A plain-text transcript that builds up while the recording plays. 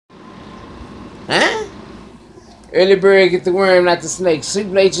Huh? Early bird get the worm, not the snake. Sleep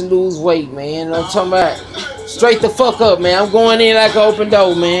late, you lose weight, man. You know what I'm talking about? Straight the fuck up, man. I'm going in like an open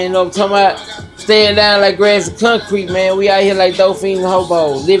door, man. You know what I'm talking about? Staying down like grass and concrete, man. We out here like dolphins and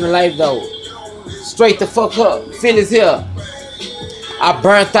hobos. Living life, though. Straight the fuck up. Philly's here. I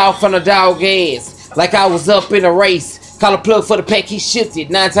burnt out from the Dawg Azz. Like I was up in a race. Call a plug for the pack, he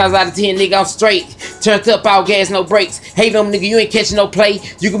shifted. 9 times out of 10, nigga, I'm straight. Turned up, all gas, no brakes. Hey, them nigga, you ain't catching no play.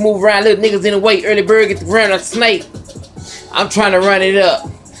 You can move around, little niggas in the way. Early bird get the ground like a snake. I'm trying to run it up.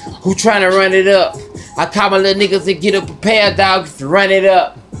 Who trying to run it up? I call my little niggas and get up prepared, dog, to run it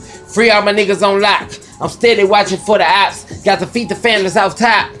up. Free all my niggas on lock. I'm steady watching for the ops. Got to feed the families off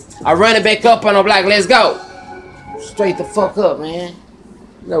top. I run it back up on the block, let's go. Straight the fuck up, man.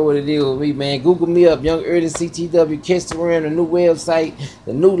 You know what it is with me, man. Google me up, Young Early CTW, catch the worm, the new website,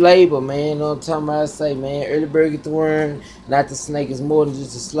 the new label, man. You know what I'm talking about? I say, man, early bird get the worm, not the snake. It's more than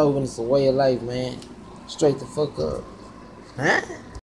just a slogan, it's a way of life, man. Straight the fuck up. Huh?